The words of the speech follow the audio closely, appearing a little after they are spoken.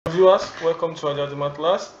Viewers, welcome to Hajjady Math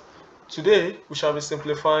class. Today we shall be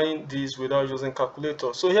simplifying this without using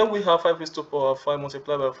calculator. So here we have 5 raised to power 5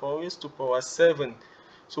 multiplied by 4 raised to power 7.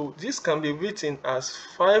 So this can be written as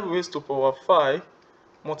 5 raised to power 5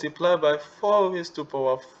 multiplied by 4 raised to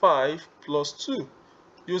power 5 plus 2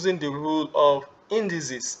 using the rule of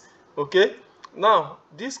indices. Okay, now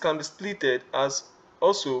this can be splitted as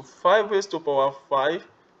also 5 raised to power 5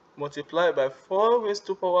 multiplied by 4 raised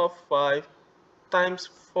to power 5 times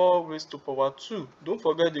 4 raised to power 2. Don't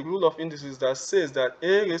forget the rule of indices that says that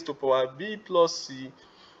a raised to power b plus c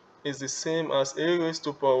is the same as a raised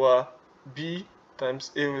to power b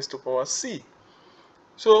times a raised to power c.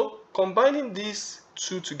 So combining these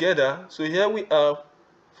two together, so here we have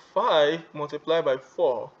 5 multiplied by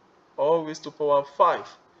 4 all raised to power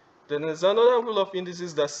 5. Then there's another rule of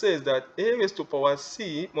indices that says that a raised to power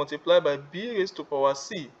c multiplied by b raised to power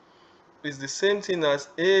c is the same thing as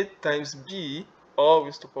a times b all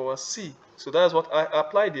raised to power c. So that's what I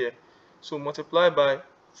applied here. So multiply by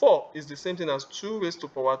 4 is the same thing as 2 raised to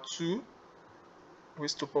power 2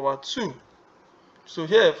 raised to power 2. So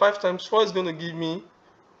here 5 times 4 is going to give me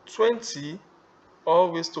 20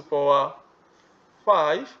 all raised to power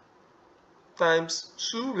 5 times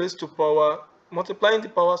 2 raised to power, multiplying the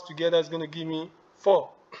powers together is going to give me 4.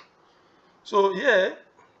 So here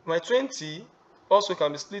my 20 also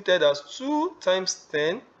can be splitted as 2 times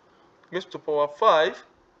 10 raised to power 5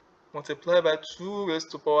 multiplied by 2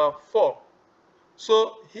 raised to power 4.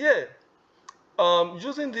 So here,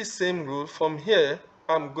 using this same rule, from here,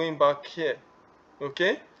 I'm going back here.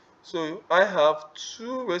 Okay, so I have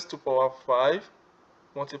 2 raised to power 5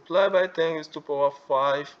 multiplied by 10 raised to power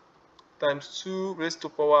 5 times 2 raised to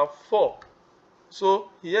power 4. So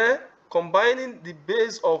here, combining the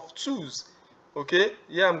base of 2's, okay,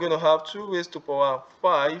 here I'm going to have 2 raised to power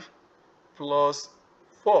 5 plus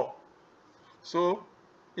 4. So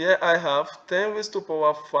here I have 10 raised to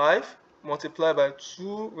power 5 multiplied by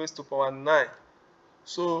 2 raised to power 9.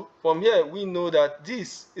 So from here we know that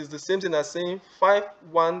this is the same thing as saying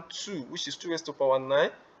 512, which is 2 raised to power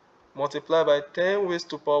 9 multiplied by 10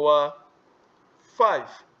 raised to power 5.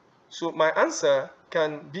 So my answer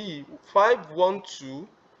can be 512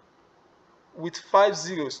 with 5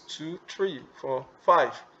 zeros, 2, 3, 4,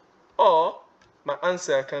 5. Or my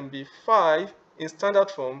answer can be 5 in standard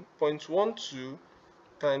form, 0.12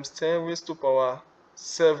 times 10 raised to power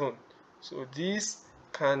 7. So this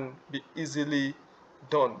can be easily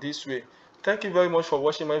done this way. Thank you very much for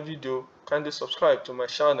watching my video. Kindly subscribe to my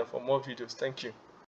channel for more videos. Thank you.